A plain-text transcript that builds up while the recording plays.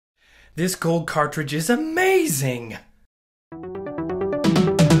This gold cartridge is amazing!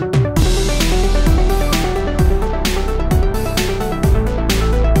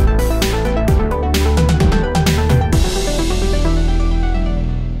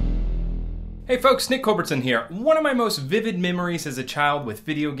 Hey folks, Nick Culbertson here. One of my most vivid memories as a child with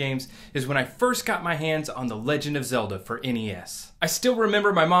video games is when I first got my hands on the Legend of Zelda for NES. I still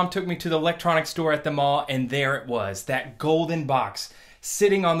remember my mom took me to the electronics store at the mall, and there it was, that golden box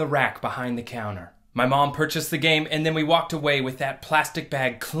sitting on the rack behind the counter. My mom purchased the game, and then we walked away with that plastic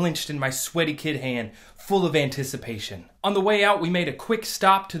bag clenched in my sweaty kid hand, full of anticipation. On the way out, we made a quick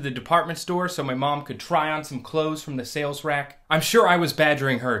stop to the department store so my mom could try on some clothes from the sales rack. I'm sure I was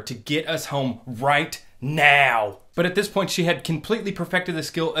badgering her to get us home right now. But at this point, she had completely perfected the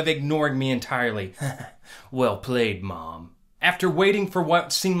skill of ignoring me entirely. Well played, Mom. After waiting for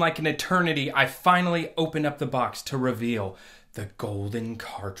what seemed like an eternity, I finally opened up the box to reveal the golden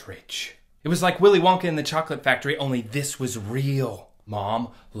cartridge. It was like Willy Wonka in the Chocolate Factory, only this was real. Mom,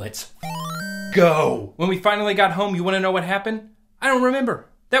 let's go. When we finally got home, you want to know what happened? I don't remember.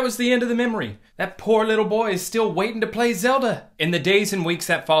 That was the end of the memory. That poor little boy is still waiting to play Zelda. In the days and weeks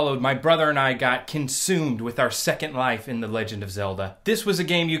that followed, my brother and I got consumed with our second life in The Legend of Zelda. This was a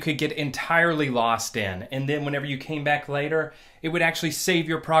game you could get entirely lost in, and then whenever you came back later, it would actually save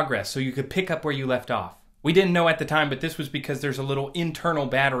your progress so you could pick up where you left off. We didn't know at the time, but this was because there's a little internal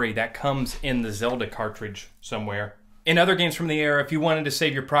battery that comes in the Zelda cartridge somewhere. In other games from the era, if you wanted to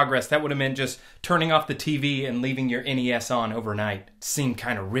save your progress, that would have meant just turning off the TV and leaving your NES on overnight. Seemed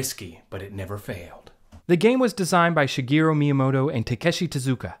kind of risky, but it never failed. The game was designed by Shigeru Miyamoto and Takashi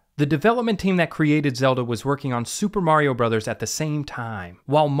Tezuka. The development team that created Zelda was working on Super Mario Bros. At the same time.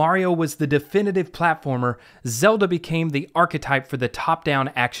 While Mario was the definitive platformer, Zelda became the archetype for the top-down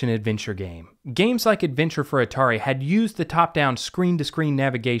action-adventure game. Games like Adventure for Atari had used the top-down screen-to-screen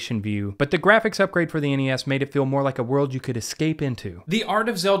navigation view, but the graphics upgrade for the NES made it feel more like a world you could escape into. The art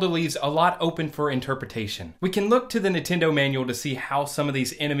of Zelda leaves a lot open for interpretation. We can look to the Nintendo manual to see how some of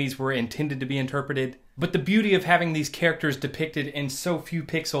these enemies were intended to be interpreted, but the beauty of having these characters depicted in so few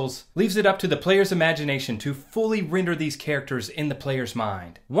pixels leaves it up to the player's imagination to fully render these characters in the player's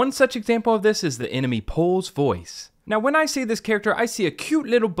mind. One such example of this is the enemy Pole's voice. Now when I see this character, I see a cute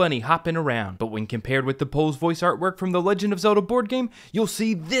little bunny hopping around, but when compared with the Pole's voice artwork from the Legend of Zelda board game, you'll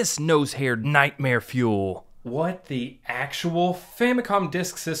see this nose-haired nightmare fuel. What the actual? Famicom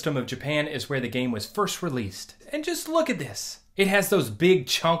Disk System of Japan is where the game was first released. And just look at this. It has those big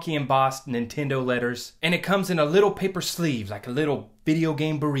chunky embossed Nintendo letters, and it comes in a little paper sleeve like a little video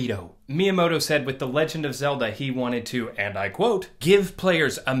game burrito. Miyamoto said with The Legend of Zelda he wanted to, and I quote, give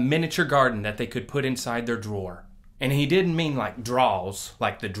players a miniature garden that they could put inside their drawer. And he didn't mean like drawers,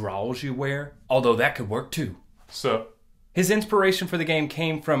 like the drawers you wear, although that could work too. So, his inspiration for the game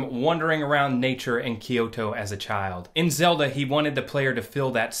came from wandering around nature in Kyoto as a child. In Zelda, he wanted the player to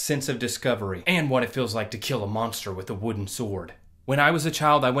feel that sense of discovery and what it feels like to kill a monster with a wooden sword. When I was a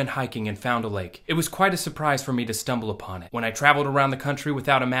child, I went hiking and found a lake. It was quite a surprise for me to stumble upon it. When I traveled around the country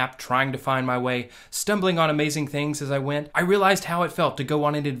without a map, trying to find my way, stumbling on amazing things as I went, I realized how it felt to go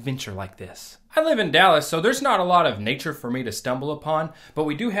on an adventure like this. I live in Dallas, so there's not a lot of nature for me to stumble upon, but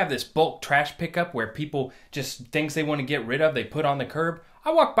we do have this bulk trash pickup where people just things they want to get rid of, they put on the curb.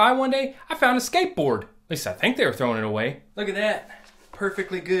 I walked by one day, I found a skateboard. At least I think they were throwing it away. Look at that.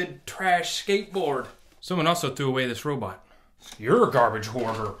 Perfectly good trash skateboard. Someone also threw away this robot. You're a garbage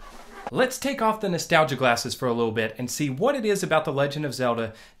hoarder. Let's take off the nostalgia glasses for a little bit and see what it is about The Legend of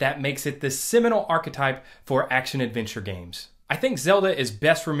Zelda that makes it this seminal archetype for action-adventure games. I think Zelda is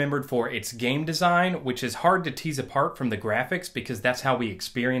best remembered for its game design, which is hard to tease apart from the graphics because that's how we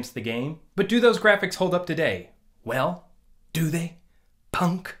experience the game. But do those graphics hold up today? Well, do they?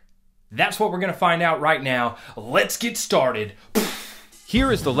 Punk? That's what we're going to find out right now. Let's get started.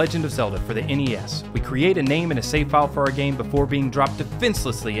 Here is The Legend of Zelda for the NES. We create a name and a save file for our game before being dropped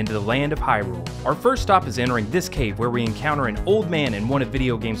defenselessly into the land of Hyrule. Our first stop is entering this cave where we encounter an old man in one of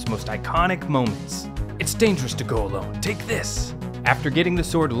video game's most iconic moments. It's dangerous to go alone. Take this. After getting the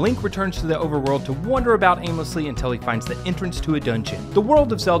sword, Link returns to the overworld to wander about aimlessly until he finds the entrance to a dungeon. The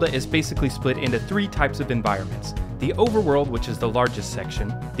world of Zelda is basically split into three types of environments. The overworld, which is the largest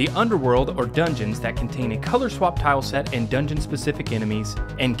section, the underworld or dungeons that contain a color swap tile set and dungeon-specific enemies,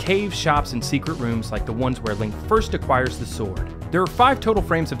 and caves, shops, and secret rooms like the ones where Link first acquires the sword. There are 5 total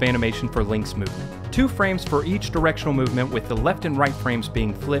frames of animation for Link's movement. 2 frames for each directional movement, with the left and right frames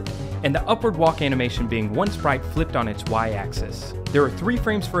being flipped, and the upward walk animation being one sprite flipped on its Y-axis. There are 3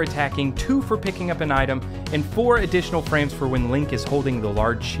 frames for attacking, 2 for picking up an item, and 4 additional frames for when Link is holding the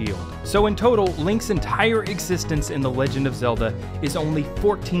large shield. So in total, Link's entire existence in The Legend of Zelda is only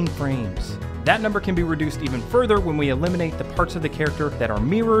 14 frames. That number can be reduced even further when we eliminate the parts of the character that are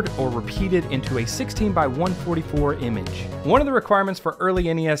mirrored or repeated into a 16 by 144 image. One of the requirements for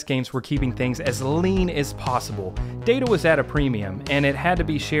early NES games were keeping things as lean as possible. Data was at a premium, and it had to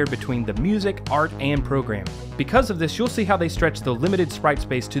be shared between the music, art, and programming. Because of this, you'll see how they stretch the limited sprite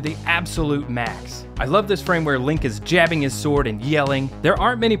space to the absolute max. I love this frame where Link is jabbing his sword and yelling. There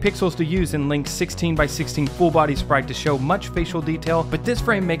aren't many pixels to use in Link's 16 by 16 full body sprite to show much facial detail, but this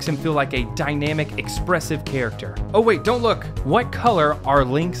frame makes him feel like a dynamic, expressive character. Oh wait, don't look! What color are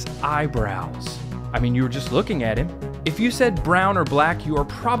Link's eyebrows? I mean, you were just looking at him. If you said brown or black, you are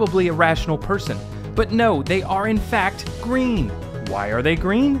probably a rational person. But no, they are in fact green. Why are they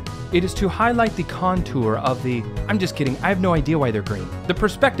green? It is to highlight the contour of the... I'm just kidding, I have no idea why they're green. The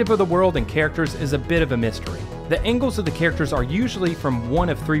perspective of the world and characters is a bit of a mystery. The angles of the characters are usually from one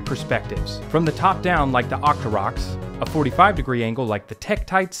of 3 perspectives. From the top down, like the Octoroks, a 45-degree angle like the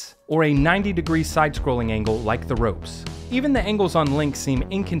Tektites, or a 90-degree side-scrolling angle like the Ropes. Even the angles on Link seem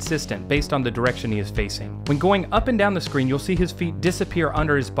inconsistent based on the direction he is facing. When going up and down the screen, you'll see his feet disappear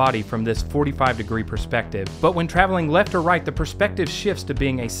under his body from this 45-degree perspective, but when traveling left or right, the perspective shifts to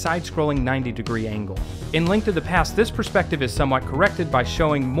being a side-scrolling 90-degree angle. In Link to the Past, this perspective is somewhat corrected by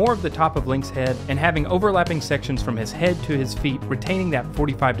showing more of the top of Link's head and having overlapping sections from his head to his feet, retaining that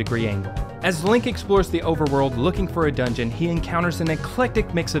 45-degree angle. As Link explores the overworld looking for a dungeon, he encounters an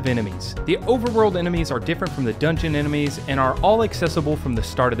eclectic mix of enemies. The overworld enemies are different from the dungeon enemies and are all accessible from the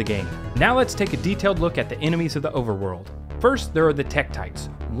start of the game. Now let's take a detailed look at the enemies of the overworld. First, there are the Tektites,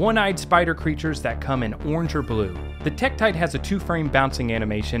 one-eyed spider creatures that come in orange or blue. The Tektite has a 2-frame bouncing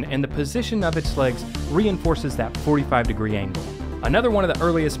animation, and the position of its legs reinforces that 45-degree angle. Another one of the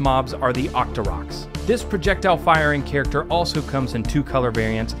earliest mobs are the Octoroks. This projectile firing character also comes in 2 color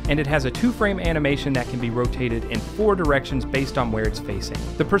variants, and it has a 2-frame animation that can be rotated in 4 directions based on where it's facing.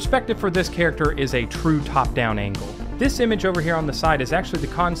 The perspective for this character is a true top-down angle. This image over here on the side is actually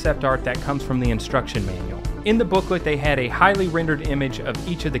the concept art that comes from the instruction manual. In the booklet, they had a highly rendered image of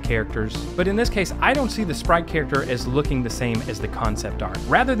each of the characters, but in this case, I don't see the sprite character as looking the same as the concept art.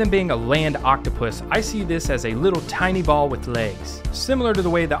 Rather than being a land octopus, I see this as a little tiny ball with legs, similar to the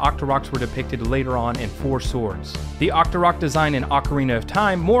way the Octoroks were depicted later on in 4 Swords. The Octorok design in Ocarina of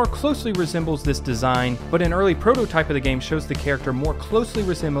Time more closely resembles this design, but an early prototype of the game shows the character more closely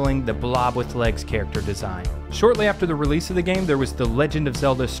resembling the blob with legs character design. Shortly after the release of the game, there was the Legend of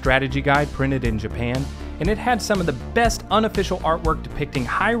Zelda strategy guide printed in Japan, and it had some of the best unofficial artwork depicting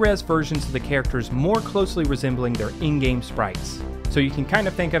high-res versions of the characters more closely resembling their in-game sprites. So you can kind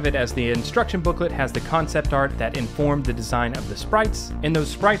of think of it as the instruction booklet has the concept art that informed the design of the sprites, and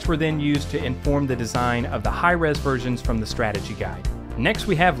those sprites were then used to inform the design of the high-res versions from the strategy guide. Next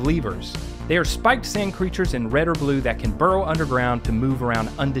we have levers. They are spiked sand creatures in red or blue that can burrow underground to move around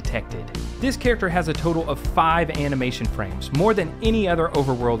undetected. This character has a total of 5 animation frames, more than any other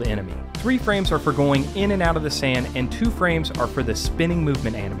overworld enemy. 3 frames are for going in and out of the sand, and 2 frames are for the spinning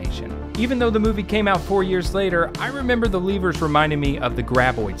movement animation. Even though the movie came out 4 years later, I remember the levers reminding me of the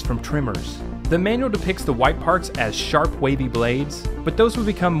graboids from Tremors. The manual depicts the white parts as sharp, wavy blades, but those would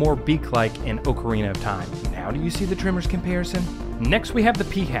become more beak-like in Ocarina of Time. Now do you see the Tremors comparison? Next we have the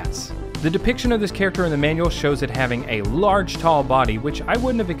Peahats. The depiction of this character in the manual shows it having a large, tall body, which I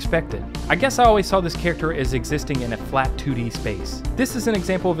wouldn't have expected. I guess I always saw this character as existing in a flat 2D space. This is an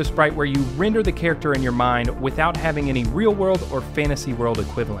example of a sprite where you render the character in your mind without having any real-world or fantasy world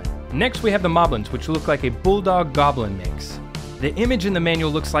equivalent. Next we have the Moblins, which look like a bulldog-goblin mix. The image in the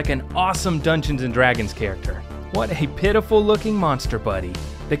manual looks like an awesome Dungeons & Dragons character. What a pitiful-looking monster buddy.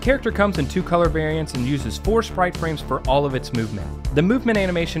 The character comes in 2 color variants and uses 4 sprite frames for all of its movement. The movement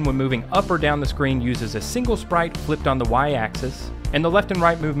animation when moving up or down the screen uses a single sprite flipped on the Y-axis, and the left and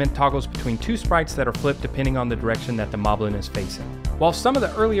right movement toggles between 2 sprites that are flipped depending on the direction that the Moblin is facing. While some of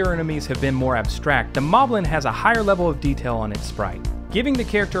the earlier enemies have been more abstract, the Moblin has a higher level of detail on its sprite. Giving the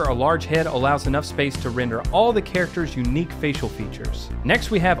character a large head allows enough space to render all the character's unique facial features.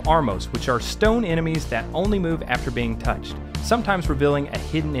 Next we have Armos, which are stone enemies that only move after being touched, sometimes revealing a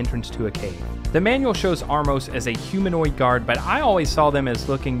hidden entrance to a cave. The manual shows Armos as a humanoid guard, but I always saw them as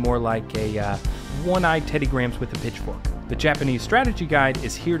looking more like a one-eyed Teddy Grahams with a pitchfork. The Japanese strategy guide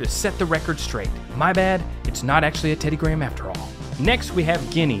is here to set the record straight. My bad, it's not actually a Teddy Graham after all. Next we have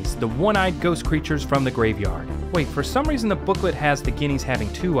guineas, the one-eyed ghost creatures from the graveyard. Wait, for some reason the booklet has the guineas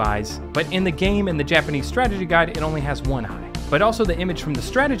having 2 eyes, but in the game in the Japanese strategy guide it only has 1 eye. But also the image from the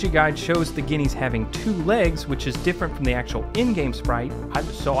strategy guide shows the guineas having 2 legs, which is different from the actual in-game sprite,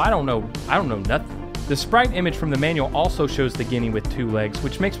 so I don't know nothing. The sprite image from the manual also shows the guinea with 2 legs,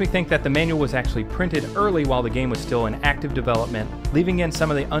 which makes me think that the manual was actually printed early while the game was still in active development, leaving in some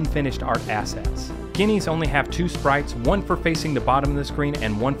of the unfinished art assets. Guineas only have 2 sprites, one for facing the bottom of the screen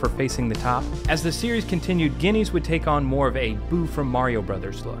and one for facing the top. As the series continued, guineas would take on more of a Boo from Mario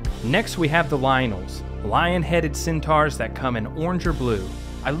Brothers look. Next we have the Lionels, lion-headed centaurs that come in orange or blue.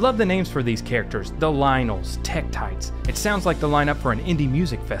 I love the names for these characters, the Lionels, Tektites. It sounds like the lineup for an indie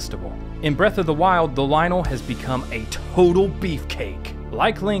music festival. In Breath of the Wild, the Lionel has become a total beefcake.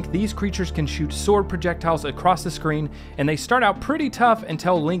 Like Link, these creatures can shoot sword projectiles across the screen, and they start out pretty tough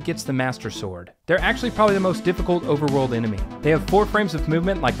until Link gets the Master Sword. They're actually probably the most difficult overworld enemy. They have 4 frames of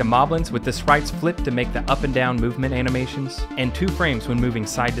movement like the Moblins, with the sprites flipped to make the up and down movement animations, and 2 frames when moving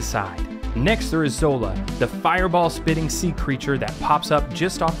side to side. Next there is Zola, the fireball-spitting sea creature that pops up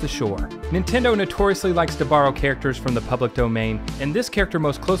just off the shore. Nintendo notoriously likes to borrow characters from the public domain, and this character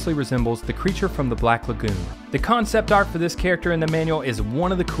most closely resembles the creature from the Black Lagoon. The concept art for this character in the manual is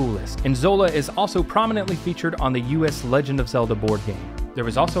one of the coolest, and Zola is also prominently featured on the US Legend of Zelda board game. There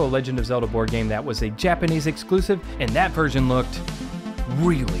was also a Legend of Zelda board game that was a Japanese exclusive, and that version looked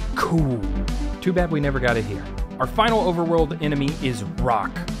really cool. Too bad we never got it here. Our final overworld enemy is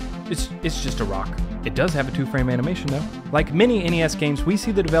Rock. It's just a rock. It does have a 2-frame animation though. Like many NES games, we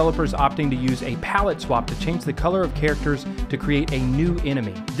see the developers opting to use a palette swap to change the color of characters to create a new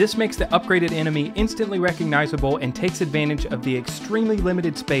enemy. This makes the upgraded enemy instantly recognizable and takes advantage of the extremely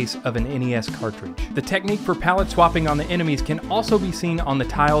limited space of an NES cartridge. The technique for palette swapping on the enemies can also be seen on the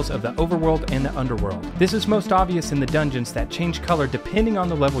tiles of the overworld and the underworld. This is most obvious in the dungeons that change color depending on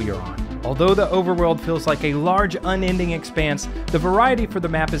the level you're on. Although the overworld feels like a large, unending expanse, the variety for the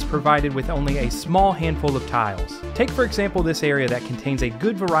map is provided with only a small handful of tiles. Take for example this area that contains a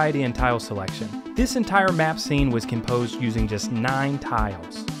good variety in tile selection. This entire map scene was composed using just 9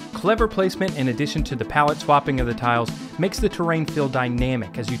 tiles. Clever placement in addition to the palette swapping of the tiles makes the terrain feel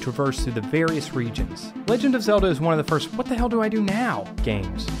dynamic as you traverse through the various regions. Legend of Zelda is one of the first "what the hell do I do now"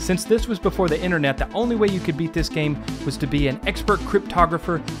 games. Since this was before the internet, the only way you could beat this game was to be an expert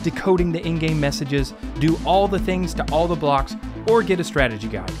cryptographer decoding the in-game messages, do all the things to all the blocks, or get a strategy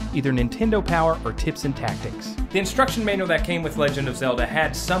guide, either Nintendo Power or Tips and Tactics. The instruction manual that came with Legend of Zelda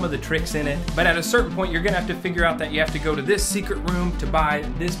had some of the tricks in it, but at a certain point you're gonna have to figure out that you have to go to this secret room to buy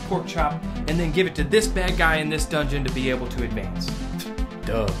this pork chop, and then give it to this bad guy in this dungeon to be able to advance.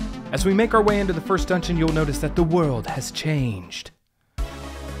 Duh. As we make our way into the first dungeon, you'll notice that the world has changed.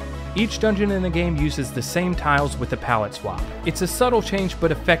 Each dungeon in the game uses the same tiles with the palette swap. It's a subtle change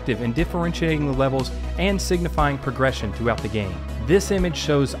but effective in differentiating the levels and signifying progression throughout the game. This image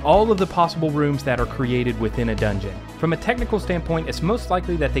shows all of the possible rooms that are created within a dungeon. From a technical standpoint, it's most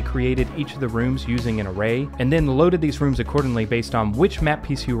likely that they created each of the rooms using an array, and then loaded these rooms accordingly based on which map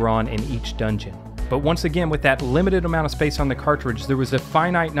piece you were on in each dungeon. But once again, with that limited amount of space on the cartridge, there was a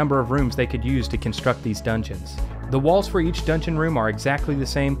finite number of rooms they could use to construct these dungeons. The walls for each dungeon room are exactly the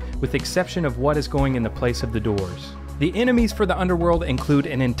same, with the exception of what is going in the place of the doors. The enemies for the underworld include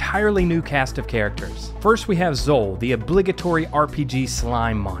an entirely new cast of characters. First we have Zol, the obligatory RPG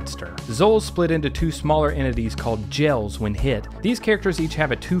slime monster. Zol is split into 2 smaller entities called gels when hit. These characters each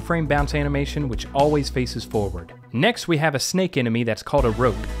have a 2-frame bounce animation which always faces forward. Next we have a snake enemy that's called a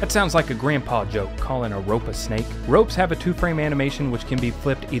rope. That sounds like a grandpa joke, calling a rope a snake. Ropes have a 2-frame animation which can be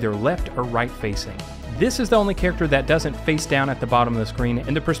flipped either left or right facing. This is the only character that doesn't face down at the bottom of the screen,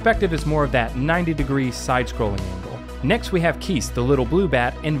 and the perspective is more of that 90-degree side-scrolling angle. Next we have Keese, the little blue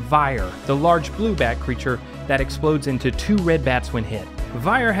bat, and Vire, the large blue bat creature that explodes into 2 red bats when hit.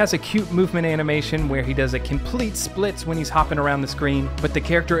 Vire has a cute movement animation where he does a complete splits when he's hopping around the screen, but the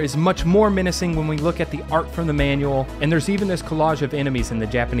character is much more menacing when we look at the art from the manual, and there's even this collage of enemies in the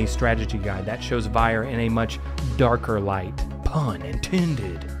Japanese strategy guide that shows Vire in a much darker light. Pun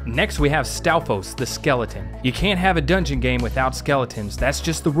intended. Next we have Stalfos, the skeleton. You can't have a dungeon game without skeletons, that's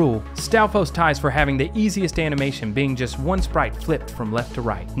just the rule. Stalfos ties for having the easiest animation, being just 1 sprite flipped from left to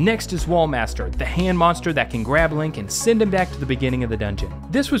right. Next is Wallmaster, the hand monster that can grab Link and send him back to the beginning of the dungeon.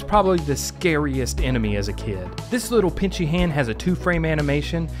 This was probably the scariest enemy as a kid. This little pinchy hand has a 2-frame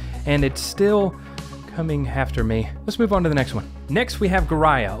animation, and it's still coming after me. Let's move on to the next one. Next we have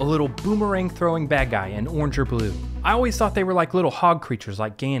Garaya, a little boomerang throwing bad guy in orange or blue. I always thought they were like little hog creatures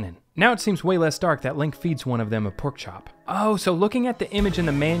like Ganon. Now it seems way less dark that Link feeds one of them a pork chop. Oh, so looking at the image in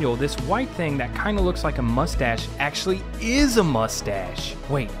the manual, this white thing that kind of looks like a mustache actually is a mustache.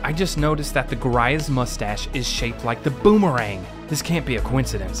 Wait, I just noticed that the Goria's mustache is shaped like the boomerang. This can't be a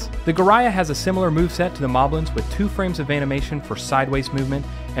coincidence. The Goria has a similar moveset to the Moblins with 2 frames of animation for sideways movement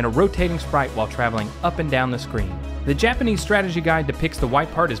and a rotating sprite while traveling up and down the screen. The Japanese strategy guide depicts the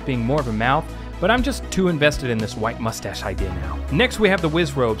white part as being more of a mouth, but I'm just too invested in this white mustache idea now. Next we have the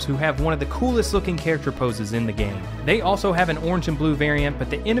Wizrobes, who have one of the coolest looking character poses in the game. They also have an orange and blue variant, but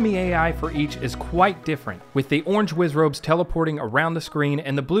the enemy AI for each is quite different, with the orange Wizrobes teleporting around the screen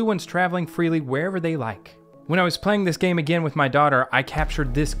and the blue ones traveling freely wherever they like. When I was playing this game again with my daughter, I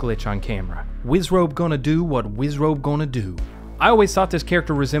captured this glitch on camera. Wizrobe gonna do what Wizrobe gonna do. I always thought this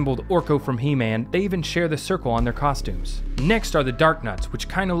character resembled Orko from He-Man. They even share the circle on their costumes. Next are the Darknuts, which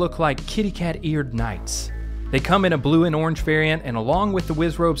kinda look like kitty cat eared knights. They come in a blue and orange variant, and along with the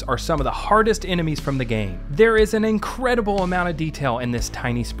Wizrobes are some of the hardest enemies from the game. There is an incredible amount of detail in this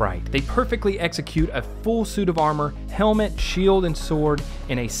tiny sprite. They perfectly execute a full suit of armor, helmet, shield, and sword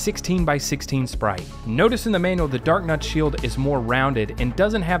in a 16x16 sprite. Notice in the manual the Darknut shield is more rounded and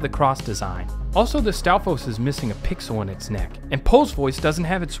doesn't have the cross design. Also, the Stalfos is missing a pixel in its neck, and Pole's voice doesn't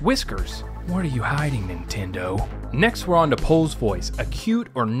have its whiskers. What are you hiding, Nintendo? Next we're on to Pole's voice, a cute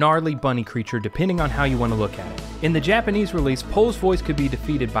or gnarly bunny creature depending on how you want to look at it. In the Japanese release, Pole's voice could be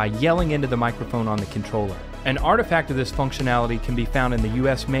defeated by yelling into the microphone on the controller. An artifact of this functionality can be found in the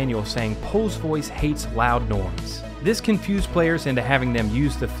US manual saying Pole's voice hates loud noise. This confused players into having them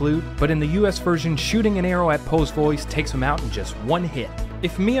use the flute, but in the US version, shooting an arrow at Pole's voice takes him out in just one hit.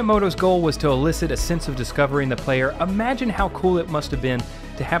 If Miyamoto's goal was to elicit a sense of discovery in the player, imagine how cool it must have been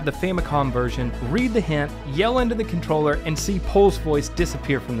to have the Famicom version read the hint, yell into the controller, and see Pole's voice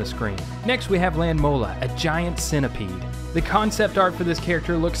disappear from the screen. Next we have Landmola, a giant centipede. The concept art for this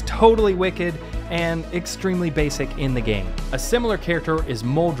character looks totally wicked and extremely basic in the game. A similar character is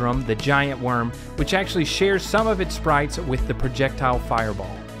Moldrum, the giant worm, which actually shares some of its sprites with the projectile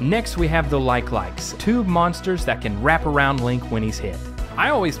fireball. Next we have the Like-Likes, 2 monsters that can wrap around Link when he's hit. I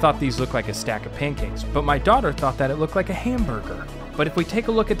always thought these looked like a stack of pancakes, but my daughter thought that it looked like a hamburger. But if we take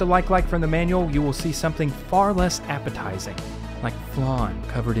a look at the Like-Like from the manual, you will see something far less appetizing, like flan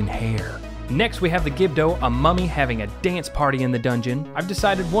covered in hair. Next we have the Gibdo, a mummy having a dance party in the dungeon. I've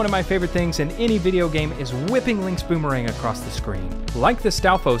decided one of my favorite things in any video game is whipping Link's boomerang across the screen. Like the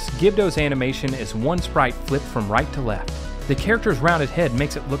Stalfos, Gibdo's animation is one sprite flipped from right to left. The character's rounded head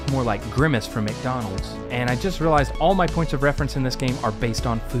makes it look more like Grimace from McDonald's, and I just realized all my points of reference in this game are based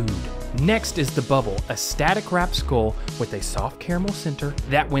on food. Next is the Bubble, a static wrapped skull with a soft caramel center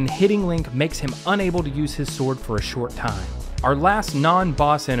that when hitting Link makes him unable to use his sword for a short time. Our last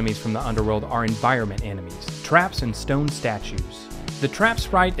non-boss enemies from the underworld are environment enemies, traps and stone statues. The trap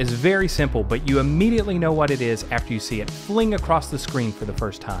sprite is very simple, but you immediately know what it is after you see it fling across the screen for the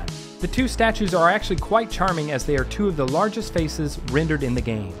first time. The 2 statues are actually quite charming as they are 2 of the largest faces rendered in the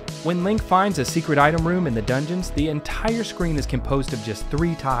game. When Link finds a secret item room in the dungeons, the entire screen is composed of just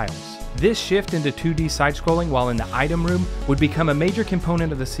 3 tiles. This shift into 2D side-scrolling while in the item room would become a major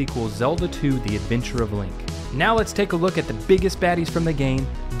component of the sequel Zelda 2: The Adventure of Link. Now let's take a look at the biggest baddies from the game,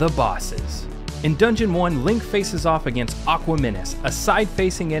 the bosses. In Dungeon 1, Link faces off against Aqua Menace, a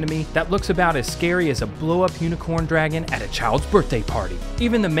side-facing enemy that looks about as scary as a blow-up unicorn dragon at a child's birthday party.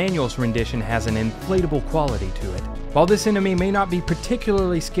 Even the manual's rendition has an inflatable quality to it. While this enemy may not be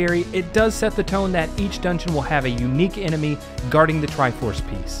particularly scary, it does set the tone that each dungeon will have a unique enemy guarding the Triforce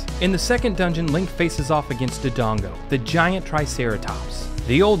piece. In the second dungeon, Link faces off against Dodongo, the giant Triceratops.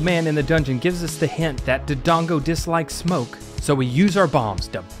 The old man in the dungeon gives us the hint that Dodongo dislikes smoke, so we use our bombs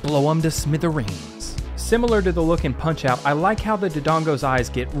to blow them to smithereens. Similar to the look in Punch-Out, I like how the Dodongo's eyes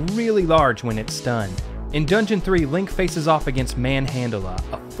get really large when it's stunned. In Dungeon 3, Link faces off against Manhandla,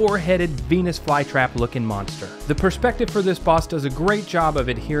 a 4-headed Venus flytrap looking monster. The perspective for this boss does a great job of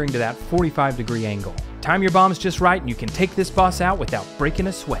adhering to that 45-degree angle. Time your bombs just right and you can take this boss out without breaking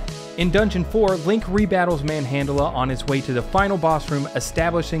a sweat. In Dungeon 4, Link rebattles Manhandla on his way to the final boss room,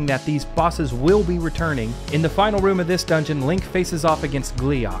 establishing that these bosses will be returning. In the final room of this dungeon, Link faces off against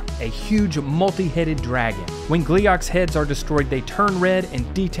Gleeok, a huge multi-headed dragon. When Gleeok's heads are destroyed, they turn red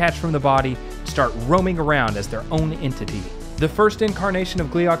and detach from the body, start roaming around as their own entity. The first incarnation of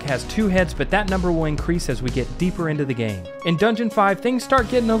Gleeok has 2 heads, but that number will increase as we get deeper into the game. In Dungeon 5, things start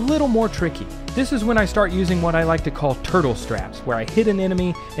getting a little more tricky. This is when I start using what I like to call turtle straps, where I hit an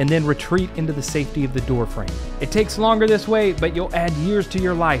enemy and then retreat into the safety of the doorframe. It takes longer this way, but you'll add years to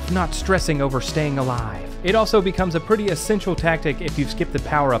your life not stressing over staying alive. It also becomes a pretty essential tactic if you've skipped the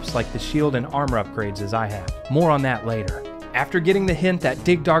power-ups like the shield and armor upgrades as I have. More on that later. After getting the hint that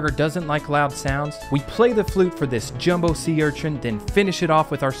Dig Dogger doesn't like loud sounds, we play the flute for this jumbo sea urchin, then finish it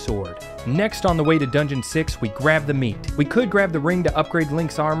off with our sword. Next, on the way to Dungeon 6, we grab the meat. We could grab the ring to upgrade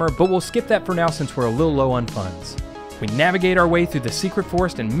Link's armor, but we'll skip that for now since we're a little low on funds. We navigate our way through the secret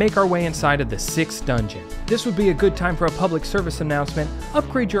forest and make our way inside of the 6th dungeon. This would be a good time for a public service announcement.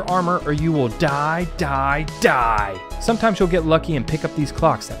 Upgrade your armor or you will die. Sometimes you'll get lucky and pick up these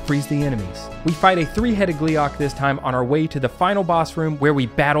clocks that freeze the enemies. We fight a 3-headed Gleeok this time on our way to the final boss room where we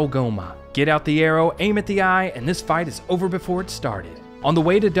battle Goma. Get out the arrow, aim at the eye, and this fight is over before it started. On the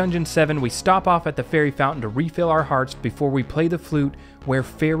way to Dungeon 7, we stop off at the fairy fountain to refill our hearts before we play the flute where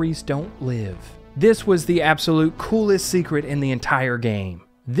fairies don't live. This was the absolute coolest secret in the entire game.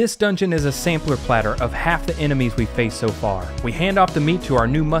 This dungeon is a sampler platter of half the enemies we've faced so far. We hand off the meat to our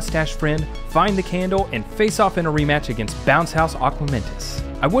new mustache friend, find the candle, and face off in a rematch against Bounce House Aquamentus.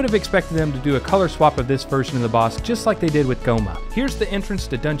 I would have expected them to do a color swap of this version of the boss just like they did with Goma. Here's the entrance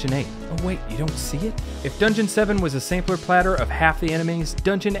to Dungeon 8. Oh wait, you don't see it? If Dungeon 7 was a sampler platter of half the enemies,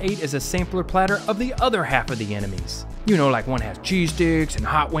 Dungeon 8 is a sampler platter of the other half of the enemies. You know, like one has cheese sticks and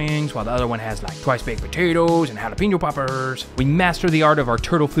hot wings, while the other one has like twice baked potatoes and jalapeno poppers. We master the art of our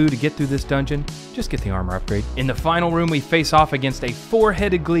turtle food to get through this dungeon. Just get the armor upgrade. In the final room, we face off against a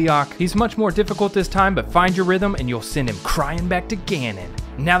 4-headed Gleeok. He's much more difficult this time, but find your rhythm and you'll send him crying back to Ganon.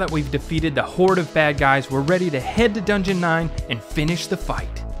 Now that we've defeated the horde of bad guys, we're ready to head to Dungeon 9 and finish the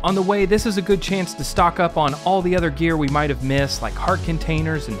fight. On the way, this is a good chance to stock up on all the other gear we might have missed, like heart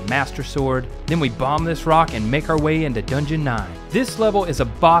containers and the Master Sword. Then we bomb this rock and make our way into Dungeon 9. This level is a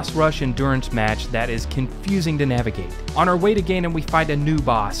boss rush endurance match that is confusing to navigate. On our way to Ganon, we find a new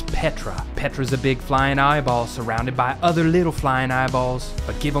boss, Petra. Petra's a big flying eyeball surrounded by other little flying eyeballs,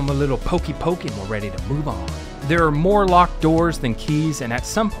 but give them a little pokey poke and we're ready to move on. There are more locked doors than keys, and at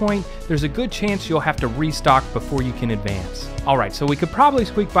some point, there's a good chance you'll have to restock before you can advance. Alright, so we could probably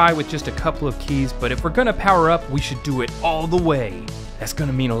squeak by with just a couple of keys, but if we're gonna power up, we should do it all the way. That's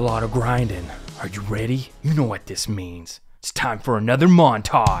gonna mean a lot of grinding. Are you ready? You know what this means. It's time for another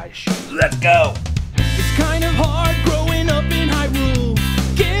montage. Let's go! It's kind of hard growing up in Hyrule,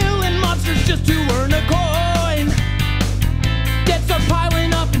 killing monsters just to earn a coin. Debts are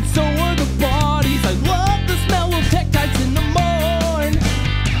piling up and so are the bodies. I love the smell of tech types in the morn.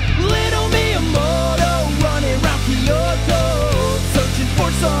 Little Miyamoto running around Kyoto, searching for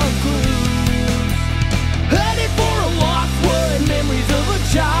some clues. Headed for a lost wood, memories of a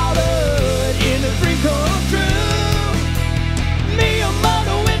childhood in a dream come true.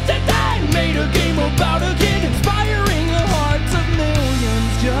 Miyamoto Entertainment made a game about a kid, inspiring the hearts of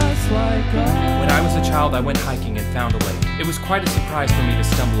millions just like us. When I was a child, I went hiking and found a lake. It was quite a surprise for me to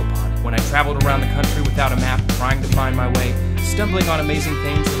stumble upon it. When I traveled around the country without a map, trying to find my way, stumbling on amazing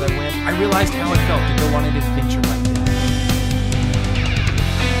things as I went, I realized how it felt to go on an adventure like this.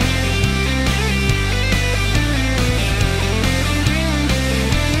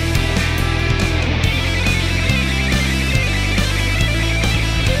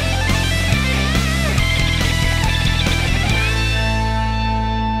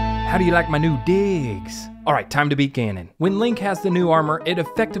 How do you like my new digs? Alright, time to beat Ganon. When Link has the new armor, it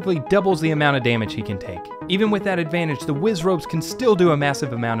effectively doubles the amount of damage he can take. Even with that advantage, the Whiz Ropes can still do a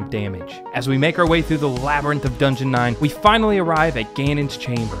massive amount of damage. As we make our way through the labyrinth of Dungeon 9, we finally arrive at Ganon's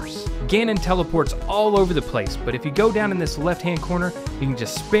chambers. Ganon teleports all over the place, but if you go down in this left-hand corner, you can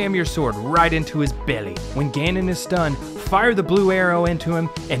just spam your sword right into his belly. When Ganon is stunned, fire the blue arrow into him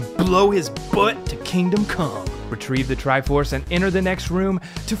and blow his butt to Kingdom Come. Retrieve the Triforce and enter the next room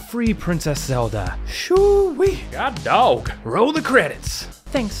to free Princess Zelda. Shoo-wee! God dog! Roll the credits!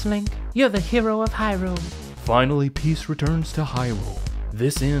 Thanks, Link. You're the hero of Hyrule. Finally, peace returns to Hyrule.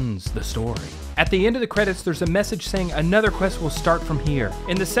 This ends the story. At the end of the credits, there's a message saying another quest will start from here.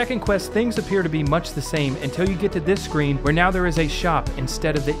 In the second quest, things appear to be much the same until you get to this screen where now there is a shop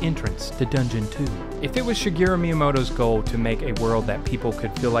instead of the entrance to Dungeon 2. If it was Shigeru Miyamoto's goal to make a world that people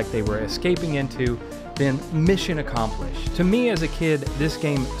could feel like they were escaping into, then mission accomplished. To me as a kid, this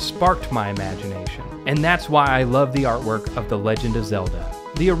game sparked my imagination, and that's why I love the artwork of The Legend of Zelda.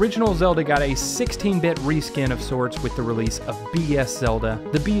 The original Zelda got a 16-bit reskin of sorts with the release of BS Zelda.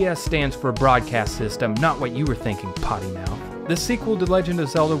 The BS stands for Broadcast System, not what you were thinking, potty mouth. The sequel to Legend of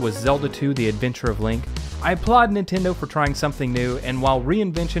Zelda was Zelda 2: The Adventure of Link. I applaud Nintendo for trying something new, and while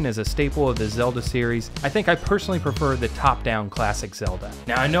reinvention is a staple of the Zelda series, I think I personally prefer the top-down classic Zelda.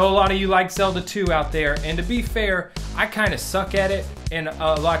 Now I know a lot of you like Zelda 2 out there, and to be fair, I kinda suck at it, and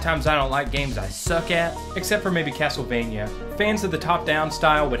a lot of times I don't like games I suck at, except for maybe Castlevania. Fans of the top-down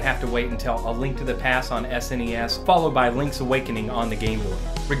style would have to wait until A Link to the Past on SNES, followed by Link's Awakening on the Game Boy.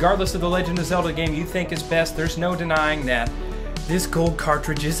 Regardless of the Legend of Zelda game you think is best, there's no denying that this gold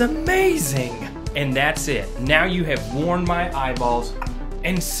cartridge is amazing! And that's it. Now you have warmed my eyeballs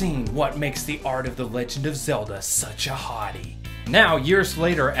and seen what makes the art of the Legend of Zelda such a hottie. Now, years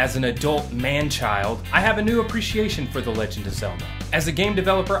later, as an adult man-child, I have a new appreciation for The Legend of Zelda. As a game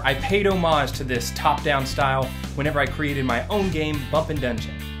developer, I paid homage to this top-down style whenever I created my own game, Bumpin'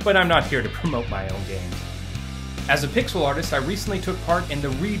 Dungeon. But I'm not here to promote my own games. As a pixel artist, I recently took part in the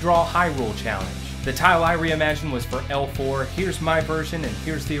Redraw Hyrule Challenge. The tile I reimagined was for L4, here's my version and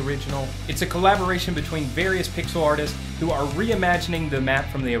here's the original. It's a collaboration between various pixel artists who are reimagining the map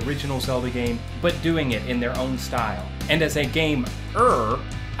from the original Zelda game, but doing it in their own style. And as a gamer,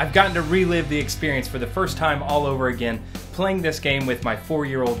 I've gotten to relive the experience for the first time all over again, playing this game with my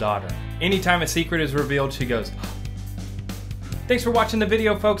 4-year-old daughter. Anytime a secret is revealed, she goes, Thanks for watching the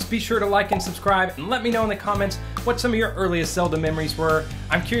video, folks. Be sure to like and subscribe, and let me know in the comments what some of your earliest Zelda memories were.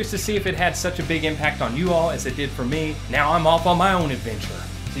 I'm curious to see if it had such a big impact on you all as it did for me. Now I'm off on my own adventure.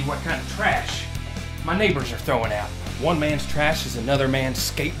 See what kind of trash my neighbors are throwing out. One man's trash is another man's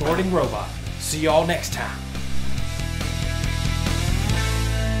skateboarding robot. See y'all next time.